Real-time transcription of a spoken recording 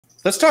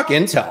Let's talk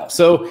Intel.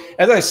 So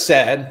as I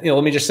said,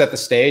 let me just set the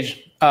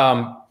stage.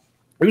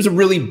 It was a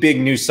really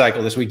big news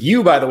cycle this week.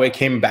 You, by the way,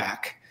 came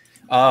back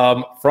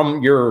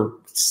from your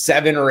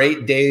 7 or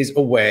 8 days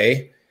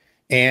away,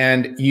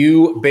 and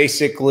you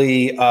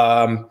basically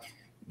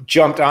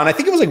jumped on. I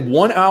think it was like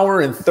 1 hour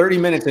and 30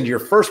 minutes into your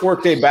first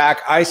workday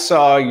back. I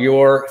saw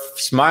your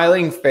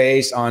smiling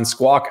face on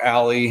Squawk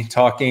Alley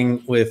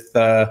talking with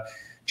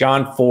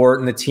John Fort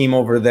and the team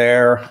over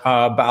there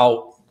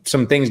about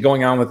some things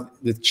going on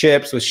with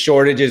chips, with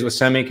shortages, with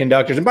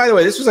semiconductors. And by the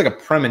way, this was like a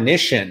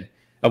premonition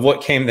of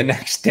what came the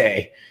next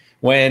day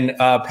when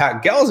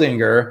Pat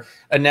Gelsinger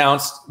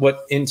announced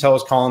what Intel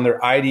is calling their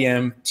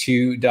IDM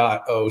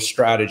 2.0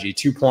 strategy,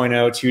 2.0,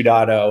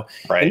 2.0.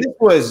 Right. And this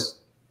was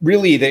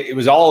really, it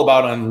was all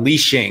about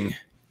unleashing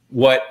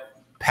what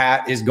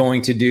Pat is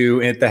going to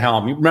do at the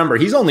helm. Remember,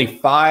 he's only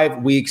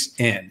 5 weeks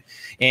in.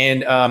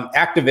 And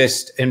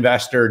activist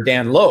investor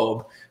Dan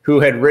Loeb, who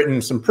had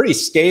written some pretty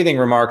scathing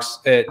remarks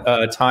at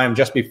a time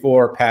just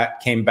before Pat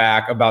came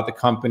back about the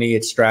company,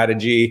 its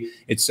strategy,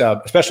 its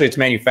especially its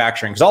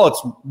manufacturing, because all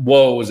its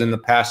woes in the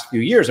past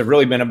few years have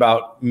really been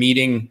about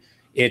meeting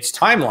its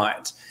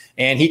timelines.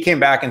 And he came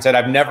back and said,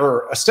 I've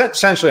never,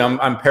 essentially,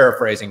 I'm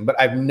paraphrasing, but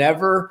I've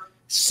never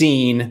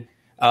seen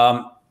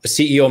a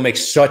CEO make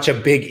such a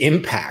big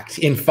impact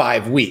in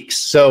 5 weeks.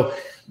 So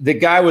the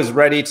guy was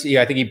ready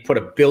to, I think he put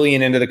 $1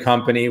 billion into the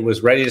company,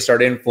 was ready to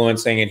start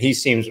influencing, and he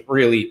seems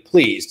really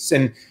pleased.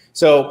 And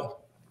so,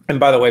 and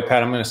by the way,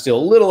 Pat, I'm going to steal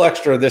a little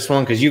extra of this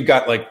one because you've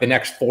got like the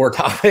next 4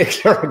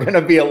 topics are going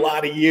to be a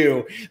lot of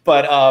you,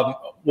 but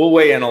we'll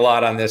weigh in a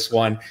lot on this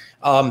one.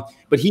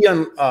 But he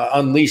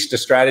unleashed a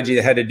strategy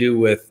that had to do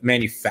with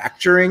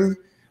manufacturing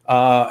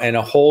and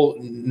a whole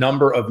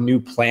number of new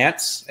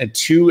plants, and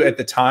 2 at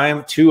the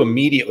time, 2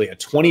 immediately, a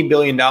 $20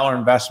 billion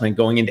investment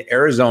going into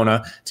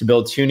Arizona to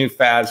build 2 new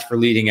fabs for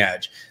leading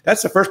edge.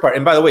 That's the first part.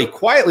 And by the way,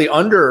 quietly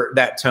under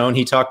that tone,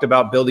 he talked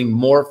about building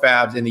more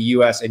fabs in the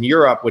US and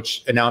Europe,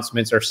 which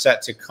announcements are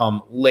set to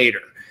come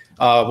later.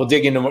 We'll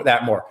dig into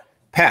that more.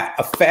 Pat,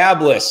 a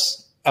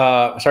fabless,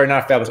 sorry,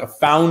 not a fabless, a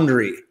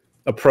foundry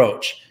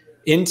approach.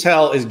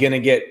 Intel is going to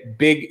get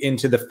big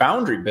into the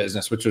foundry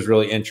business, which was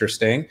really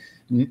interesting.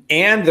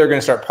 And they're going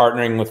to start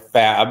partnering with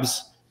fabs,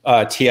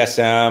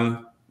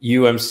 TSM,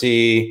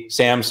 UMC,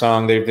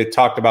 Samsung. They've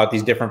talked about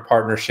these different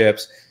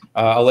partnerships.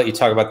 I'll let you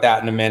talk about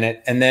that in a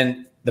minute. And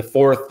then the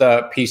fourth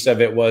piece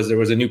of it was there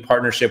was a new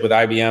partnership with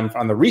IBM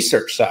on the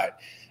research side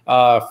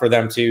for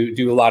them to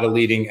do a lot of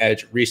leading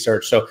edge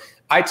research. So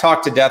I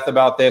talked to death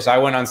about this. I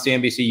went on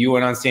CNBC. You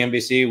went on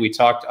CNBC. We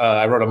talked.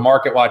 I wrote a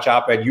Market Watch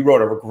op-ed. You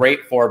wrote a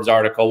great Forbes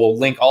article. We'll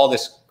link all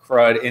this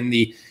crud in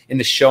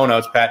the show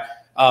notes, Pat.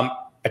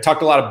 I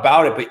talked a lot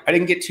about it, but I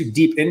didn't get too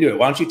deep into it.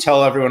 Why don't you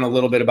tell everyone a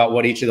little bit about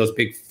what each of those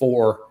big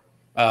 4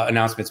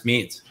 announcements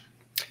means?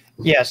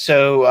 Yeah,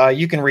 so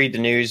you can read the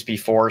news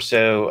before,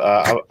 so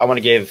I want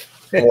to give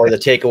more of the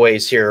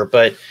takeaways here.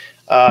 But,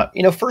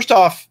 first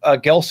off,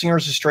 Gelsinger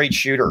is a straight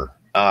shooter.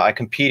 I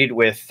competed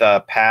with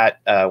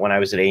Pat when I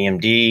was at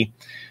AMD.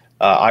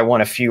 I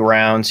won a few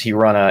rounds. He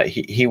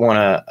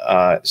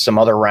won some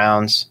other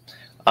rounds.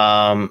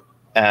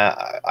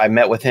 I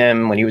met with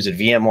him when he was at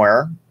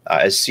VMware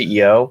as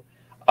CEO.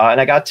 And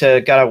I got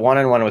a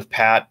one-on-one with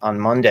Pat on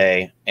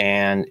Monday,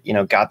 and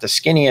got the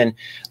skinny. And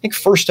I think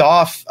first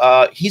off,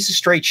 he's a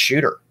straight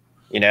shooter.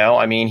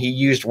 I mean, he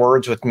used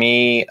words with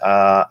me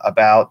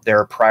about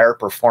their prior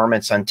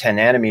performance on 10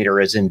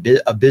 nanometer as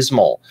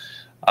abysmal,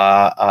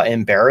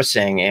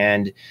 embarrassing,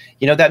 and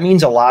that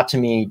means a lot to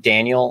me,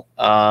 Daniel.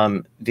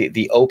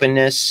 The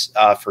openness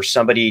for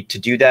somebody to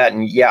do that,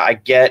 and yeah, I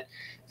get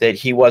that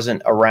he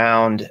wasn't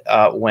around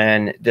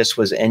when this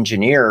was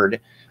engineered.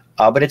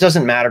 But it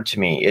doesn't matter to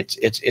me.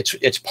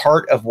 It's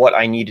part of what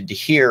I needed to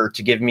hear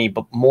to give me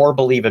more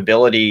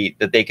believability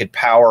that they could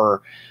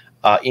power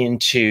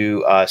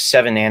into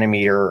 7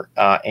 nanometer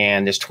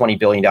and this $20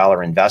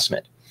 billion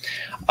investment.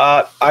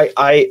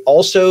 I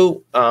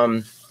also,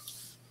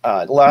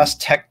 last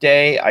tech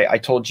day, I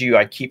told you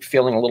I keep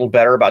feeling a little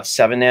better about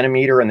 7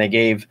 nanometer, and they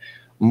gave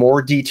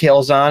more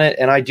details on it.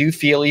 And I do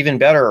feel even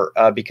better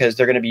because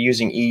they're going to be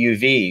using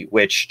EUV,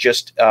 which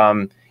just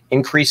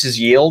increases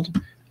yield.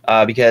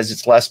 Because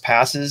it's less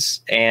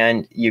passes,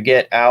 and you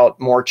get out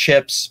more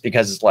chips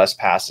because it's less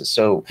passes,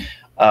 so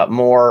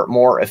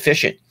more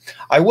efficient.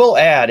 I will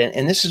add,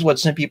 and this is what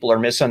some people are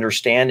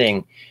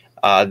misunderstanding,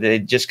 they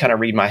just kind of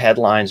read my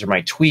headlines or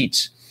my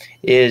tweets,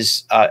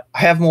 is I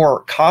have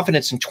more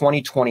confidence in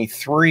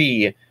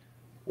 2023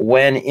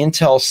 when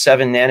Intel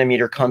 7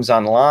 nanometer comes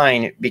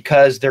online,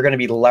 because they're going to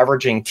be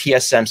leveraging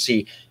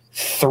TSMC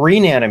 3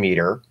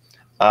 nanometer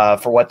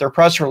for what their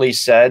press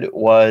release said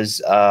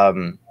was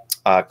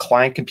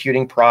client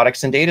computing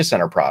products and data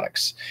center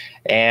products.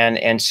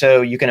 And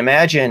so you can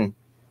imagine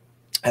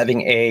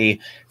having a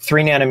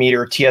 3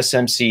 nanometer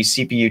TSMC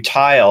CPU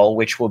tile,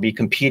 which will be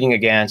competing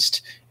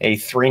against a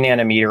 3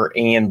 nanometer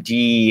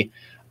AMD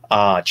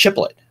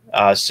chiplet.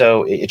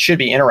 So it should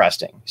be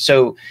interesting.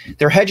 So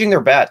they're hedging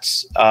their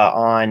bets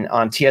on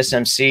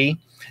TSMC.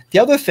 The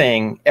other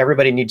thing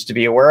everybody needs to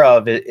be aware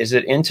of is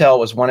that Intel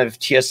was one of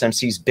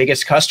TSMC's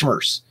biggest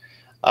customers,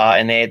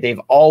 and they've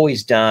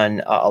always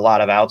done a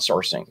lot of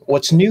outsourcing.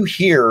 What's new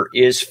here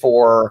is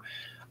for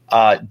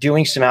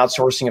doing some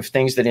outsourcing of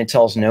things that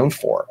Intel's known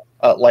for,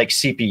 like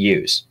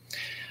CPUs.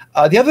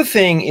 The other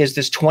thing is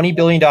this $20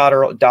 billion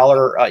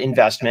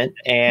investment,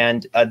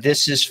 and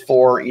this is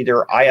for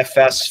either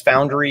IFS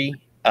foundry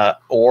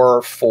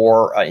or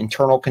for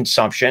internal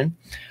consumption.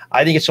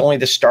 I think it's only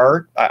the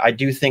start. I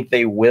do think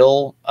they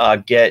will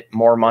get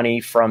more money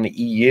from the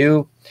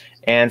EU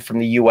and from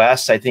the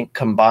US. I think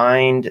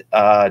combined,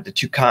 the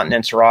two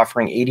continents are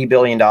offering $80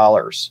 billion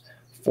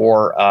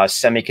for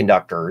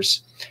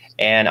semiconductors.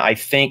 And I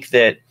think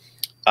that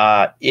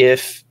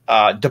if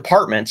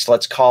departments,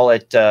 let's call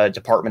it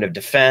Department of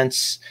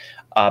Defense,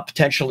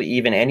 potentially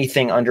even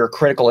anything under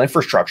critical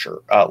infrastructure,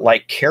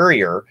 like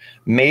carrier,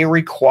 may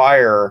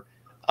require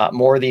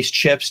more of these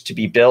chips to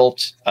be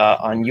built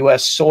on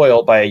U.S.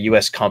 soil by a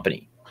U.S.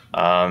 company,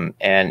 and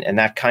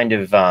that kind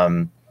of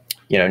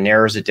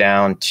narrows it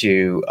down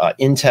to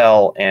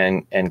Intel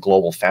and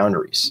Global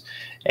Foundries.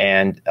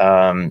 And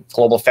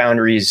Global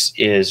Foundries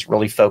is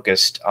really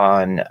focused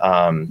on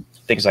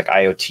things like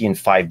IoT and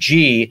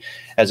 5G,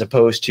 as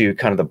opposed to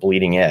kind of the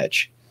bleeding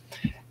edge.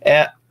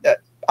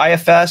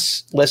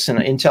 IFS, listen,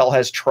 Intel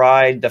has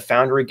tried the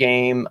foundry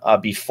game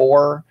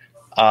before.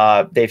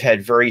 They've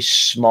had very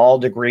small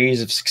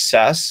degrees of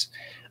success.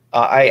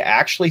 I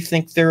actually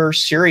think they're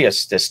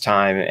serious this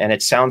time, and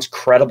it sounds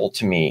credible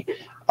to me.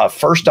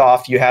 First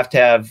off, you have to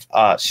have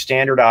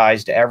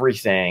standardized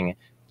everything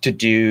to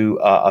do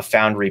a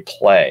foundry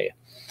play,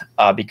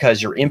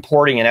 because you're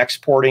importing and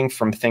exporting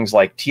from things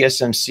like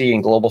TSMC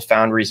and Global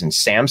Foundries and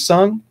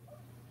Samsung.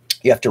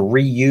 You have to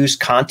reuse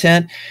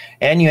content,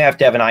 and you have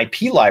to have an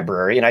IP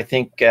library. And I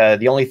think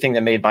the only thing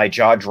that made my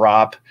jaw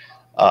drop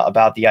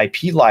about the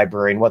IP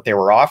library and what they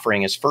were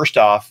offering is, first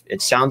off,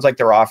 it sounds like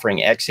they're offering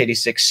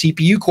x86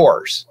 CPU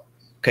cores.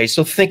 Okay,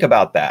 so think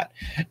about that.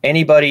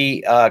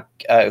 Anybody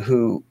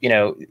who,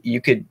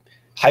 you could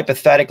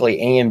hypothetically,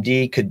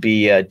 AMD could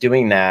be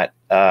doing that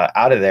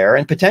out of there,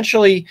 and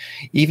potentially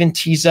even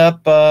tease up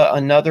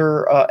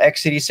another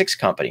x86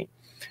 company.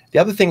 The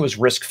other thing was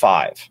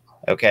RISC-V,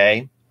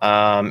 okay,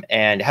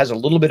 and has a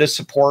little bit of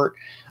support.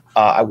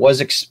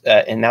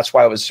 And that's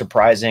why it was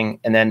surprising.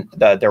 And then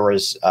there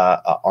was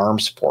ARM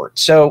support.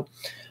 So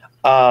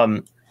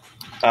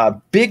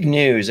big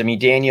news. I mean,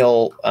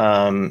 Daniel,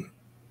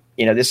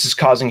 this is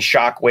causing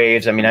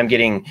shockwaves. I mean, I'm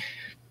getting,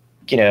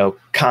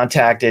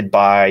 contacted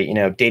by,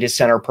 data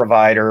center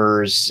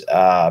providers,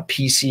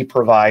 PC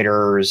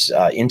providers,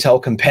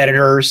 Intel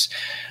competitors.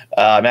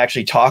 I'm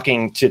actually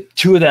talking to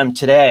two of them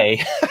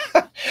today.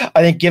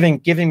 I think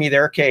giving me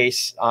their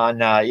case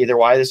on either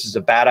why this is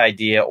a bad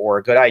idea or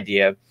a good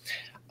idea.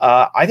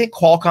 I think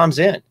Qualcomm's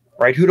in,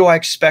 right? Who do I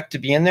expect to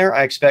be in there?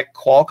 I expect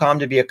Qualcomm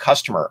to be a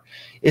customer.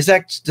 Does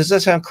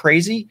that sound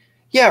crazy?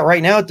 Yeah,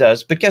 right now it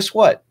does. But guess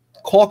what?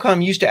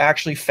 Qualcomm used to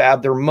actually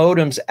fab their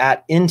modems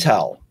at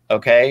Intel.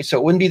 Okay, so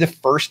it wouldn't be the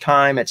first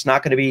time. It's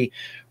not going to be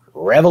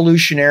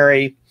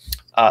revolutionary.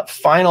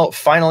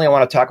 Finally, I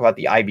want to talk about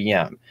the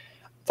IBM.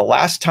 The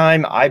last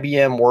time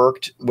IBM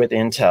worked with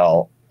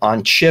Intel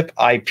on chip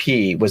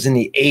IP was in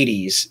the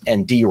 80s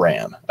and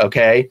DRAM,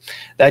 okay?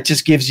 That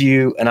just gives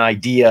you an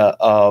idea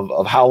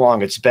of how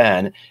long it's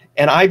been.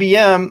 And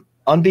IBM,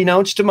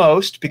 unbeknownst to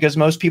most, because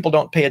most people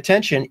don't pay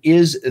attention,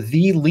 is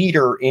the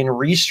leader in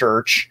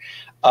research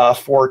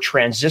for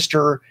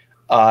transistor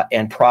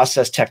and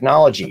process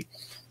technology.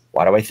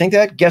 Why do I think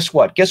that? Guess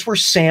what? Guess where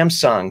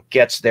Samsung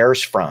gets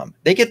theirs from?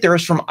 They get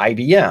theirs from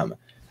IBM,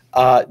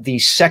 the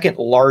second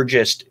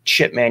largest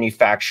chip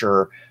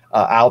manufacturer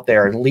out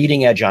there and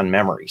leading edge on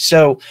memory.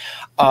 So,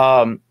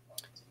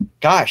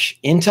 gosh,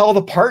 Intel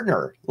the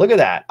partner. Look at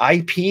that.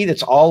 IP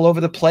that's all over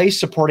the place,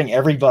 supporting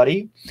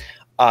everybody.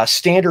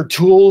 Standard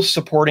tools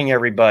supporting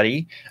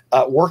everybody.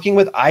 Working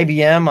with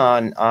IBM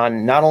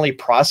on not only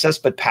process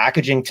but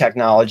packaging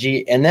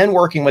technology, and then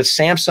working with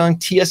Samsung,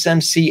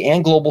 TSMC,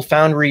 and Global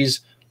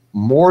Foundries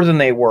more than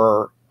they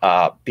were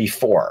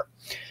before.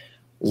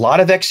 A lot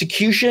of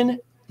execution.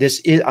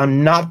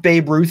 I'm not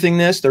Babe Ruthing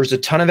this. There's a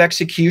ton of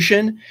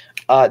execution.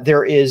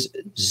 There is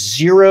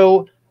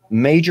zero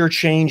major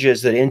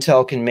changes that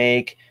Intel can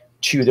make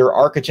to their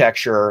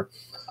architecture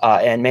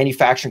and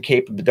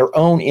manufacturing their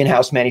own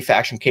in-house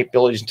manufacturing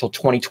capabilities until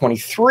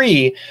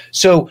 2023.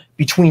 So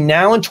between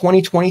now and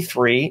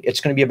 2023,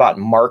 it's going to be about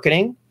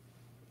marketing.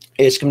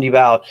 It's going to be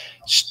about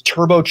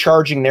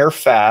turbocharging their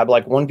fab.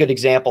 Like one good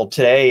example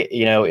today,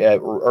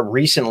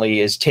 recently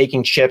is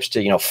taking chips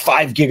to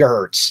 5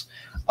 gigahertz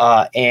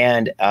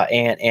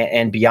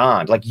and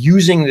beyond, like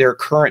using their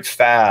current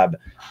fab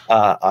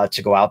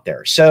to go out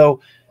there.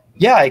 So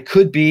yeah, it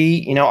could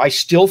be, I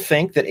still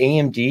think that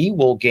AMD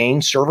will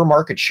gain server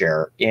market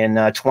share in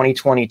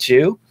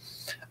 2022.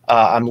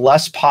 I'm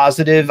less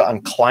positive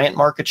on client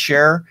market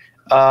share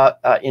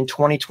in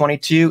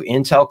 2022.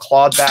 Intel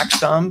clawed back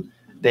some.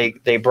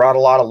 They brought a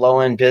lot of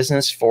low-end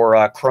business for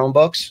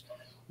Chromebooks.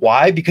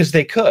 Why? Because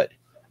they could.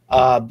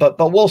 But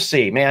we'll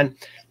see, man.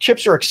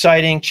 Chips are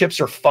exciting. Chips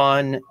are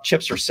fun.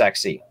 Chips are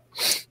sexy.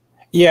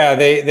 Yeah,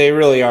 they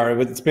really are.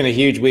 It's been a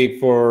huge week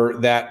for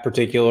that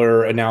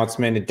particular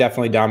announcement. It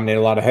definitely dominated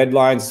a lot of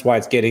headlines. That's why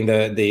it's getting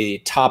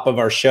the top of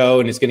our show,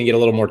 and it's going to get a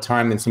little more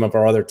time than some of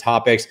our other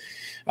topics.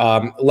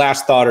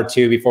 Last thought or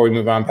two before we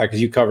move on, Pat,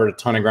 because you covered a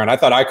ton of ground. I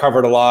thought I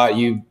covered a lot.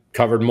 You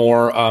covered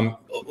more.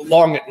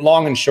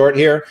 Long and short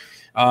here.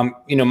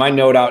 My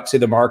note out to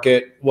the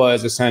market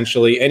was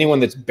essentially anyone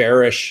that's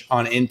bearish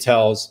on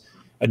Intel's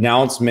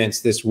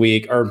announcements this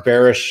week are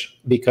bearish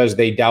because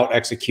they doubt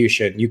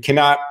execution. You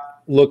cannot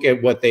look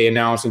at what they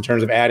announced in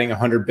terms of adding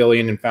 100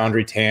 billion in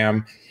foundry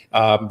TAM,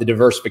 the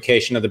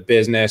diversification of the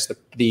business,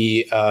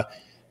 the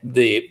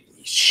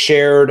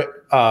shared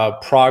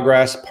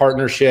progress,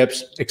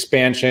 partnerships,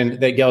 expansion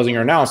that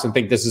Gelsinger announced, and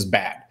think this is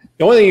bad.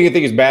 The only thing you can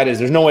think is bad is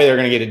there's no way they're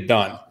going to get it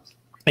done.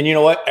 And you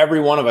know what?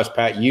 Every one of us,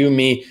 Pat, you,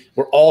 me,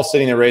 we're all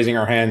sitting there raising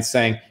our hands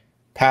saying,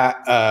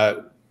 Pat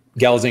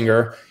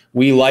Gelsinger,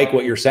 we like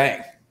what you're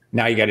saying.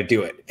 Now you got to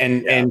do it.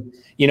 And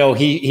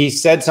he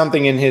said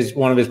something in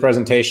one of his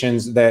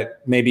presentations that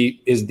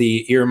maybe is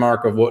the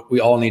earmark of what we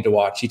all need to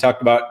watch. He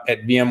talked about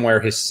at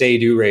VMware his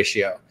say-do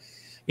ratio.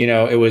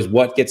 It was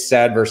what gets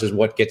said versus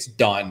what gets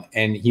done.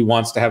 And he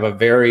wants to have a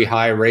very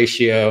high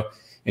ratio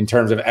in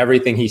terms of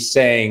everything he's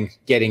saying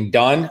getting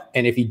done.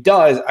 And if he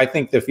does, I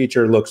think the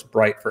future looks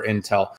bright for Intel.